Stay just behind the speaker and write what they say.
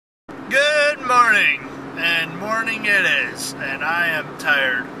morning, and morning it is, and I am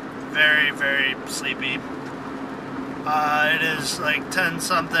tired, very, very sleepy. It is like 10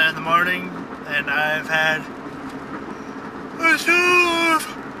 something in the morning, and I've had 5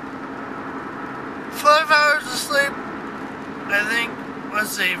 hours of sleep. I think,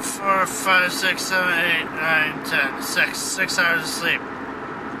 let's see, 4, 5, 6, 7, 8, 9, 10, 6 hours of sleep.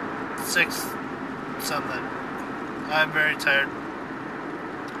 6 something. I'm very tired.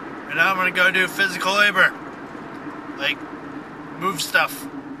 And now I'm gonna go do physical labor. Like, move stuff.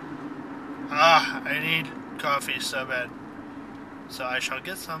 I need coffee so bad. So I shall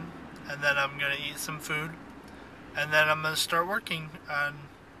get some. And then I'm gonna eat some food. And then I'm gonna start working on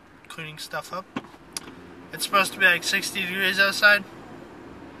cleaning stuff up. It's supposed to be like 60 degrees outside.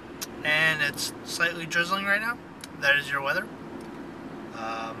 And it's slightly drizzling right now. That is your weather.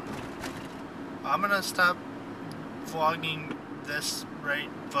 I'm gonna stop vlogging this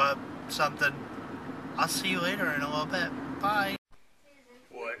right, but something. I'll see you later in a little bit. Bye.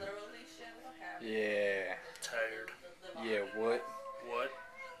 What? Yeah. Tired. Yeah, what? What?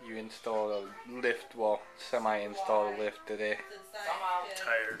 You installed a lift, well, semi-installed a lift today.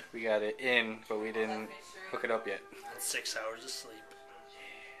 Tired. We got it in, but we didn't hook it up yet. 6 hours of sleep.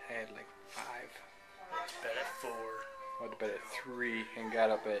 I had like 5. Went to bed at 4. Went to bed at 3 and got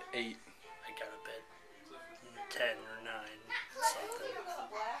up at 8. I got up at 10 or 9, something.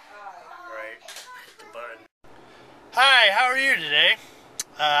 Right, hit the button. Hi, how are you today?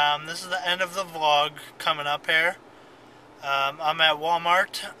 This is the end of the vlog coming up here. I'm at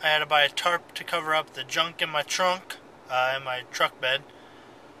Walmart. I had to buy a tarp to cover up the junk in my trunk, in my truck bed.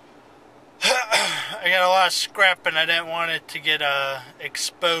 I got a lot of scrap and I didn't want it to get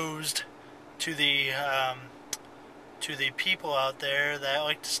exposed to the people out there that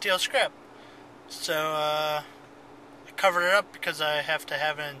like to steal scrap. So I covered it up because I have to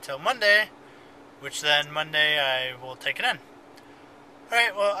have it until Monday, which then Monday I will take it in.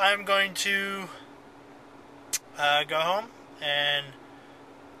 Alright, well, I'm going to go home and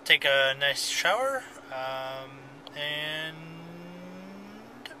take a nice shower and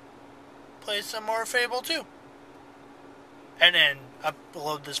play some more Fable 2. And then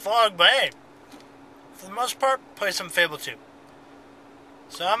upload this vlog, but hey, for the most part, play some Fable 2.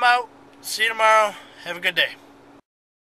 So I'm out. See you tomorrow. Have a good day.